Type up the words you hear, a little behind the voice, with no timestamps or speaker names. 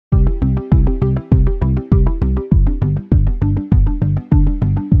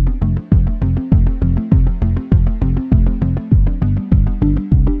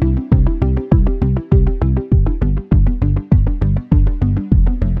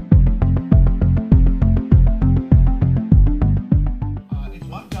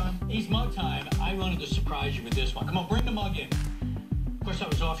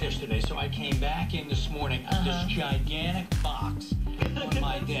So I came back in this morning, this gigantic box on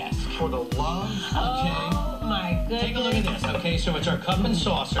my desk. For the love. Okay. Oh my goodness. Take a look at this. Okay, so it's our cup and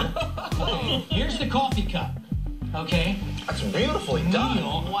saucer. Okay, here's the coffee cup. Okay. That's beautifully done.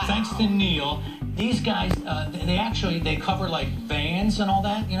 Neil, Wow. thanks to Neil, these guys, they cover like vans and all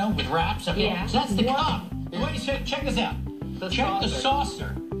that, you know, with wraps. Okay? Yeah. So that's the Wow. cup. Wait a second, check this out. Check the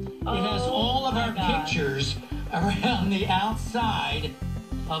saucer. It has all of our pictures around the outside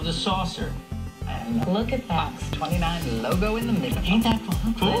of the saucer. And look at that. FOX29 logo in the middle. Ain't that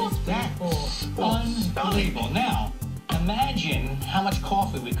cool? That is pretty cool. Unbelievable. Now, imagine how much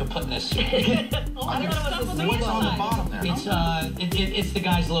coffee we could put in this. What's on the bottom there? It's the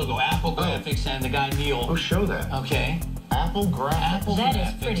guy's logo, Apple Graphics, and the guy Neil. Oh, show that. Okay. Apple Graphics. Apple That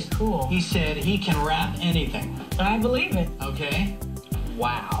Graphics. is pretty cool. He said he can wrap anything. I believe it. Okay.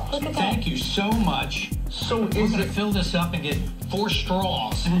 Wow. Look at that. Thank you so much. So We're is gonna it? fill this up and get 4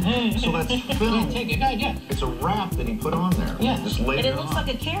 straws. So that's film. Take it. Yeah. It's a wrap that he put on there. Yeah. Just laid And it on. looks like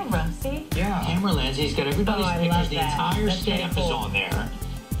a camera, see? Yeah. Camera lens. He's got everybody's Oh, I pictures. love The that. entire That's staff pretty is cool. on there.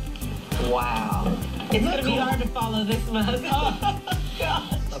 Wow. It's going to be hard to follow this mug.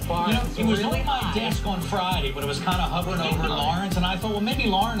 The bar You know, is it was really on my high. desk on Friday, but it was kind of hovering over Lauren's, and I thought, well, maybe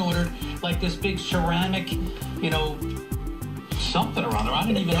Lauren ordered like this big ceramic, you know, something or other. I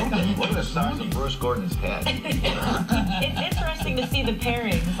didn't even open it. Look at the size of Bruce Gordon's head. It's interesting to see the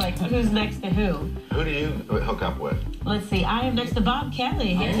pairings, like who's next to who. Who do you hook up with? Let's see. I am next to Bob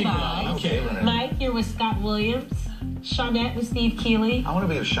Kelly. There Here's you go. Bob. Okay. Mike, you're with Scott Williams. Shawnette with Steve Keeley. I want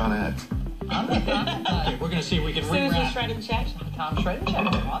to be with Shawnette. Okay, we're gonna see if we can Susan rewrap. Shred and Check. Tom Schroeder.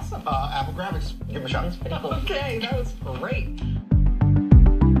 Awesome. Apple Graphics. Give him a shot. That's pretty cool. Okay, that was great.